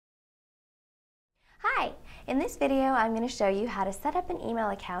In this video, I'm going to show you how to set up an email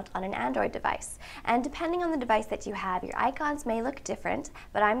account on an Android device. And depending on the device that you have, your icons may look different,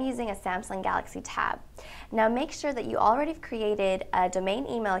 but I'm using a Samsung Galaxy Tab. Now make sure that you already have created a domain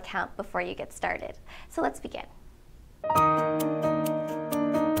email account before you get started. So let's begin.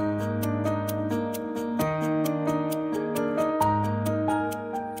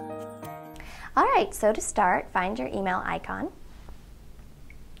 Alright, so to start, find your email icon.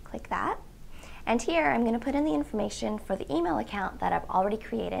 Click that. And here I'm going to put in the information for the email account that I've already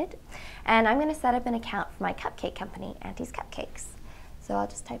created. And I'm going to set up an account for my cupcake company, Auntie's Cupcakes. So I'll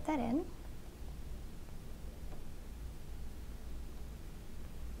just type that in.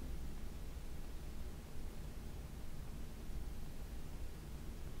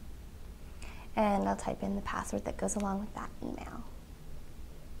 And I'll type in the password that goes along with that email.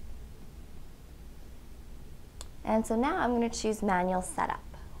 And so now I'm going to choose Manual Setup.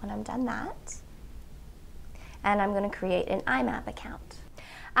 When I'm done that, and I'm going to create an IMAP account.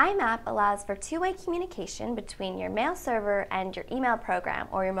 IMAP allows for two-way communication between your mail server and your email program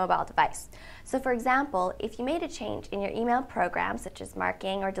or your mobile device. So for example, if you made a change in your email program, such as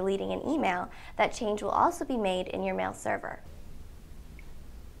marking or deleting an email, that change will also be made in your mail server.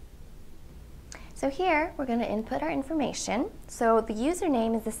 So here, we're going to input our information. So the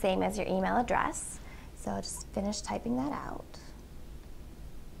username is the same as your email address. So I'll just finish typing that out.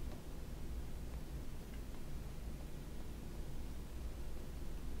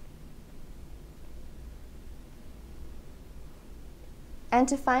 And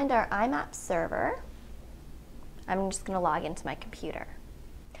to find our IMAP server, I'm just going to log into my computer.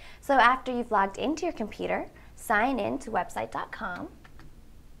 So after you've logged into your computer, sign in to website.com.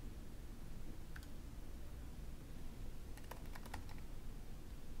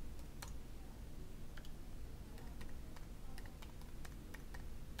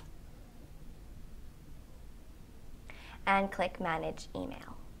 And click Manage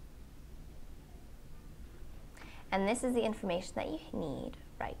Email. And this is the information that you need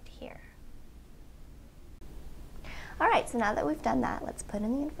right here. All right, so now that we've done that, let's put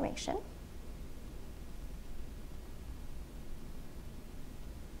in the information.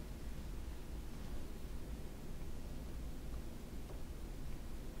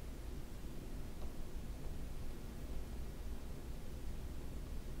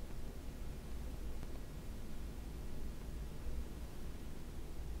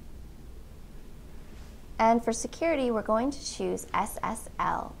 And for security, we're going to choose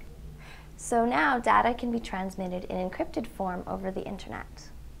SSL. So now data can be transmitted in encrypted form over the internet.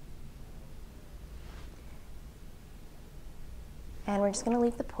 And we're just going to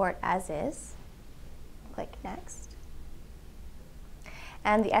leave the port as is. Click Next.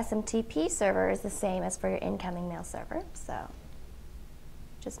 And the SMTP server is the same as for your incoming mail server, so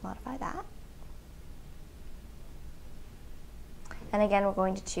just modify that. And again, we're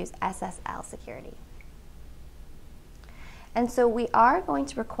going to choose SSL security. And so we are going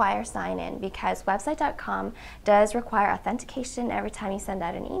to require sign-in because website.com does require authentication every time you send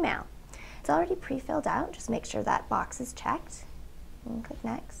out an email. It's already pre-filled out, just make sure that box is checked. And click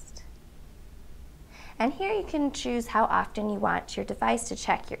Next. And here you can choose how often you want your device to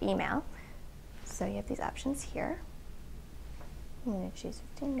check your email. So you have these options here. I'm going to choose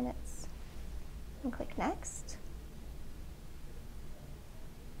 15 minutes and click Next.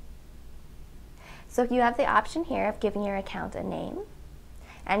 So you have the option here of giving your account a name,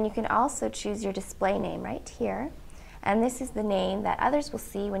 and you can also choose your display name right here, and this is the name that others will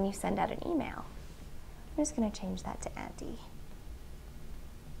see when you send out an email. I'm just going to change that to Auntie.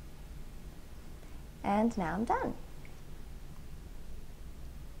 And now I'm done.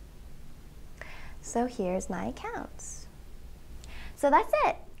 So here's my account. So that's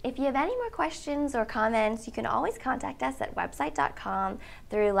it. If you have any more questions or comments, you can always contact us at website.com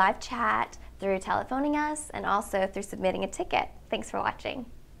through live chat, through telephoning us, and also through submitting a ticket. Thanks for watching.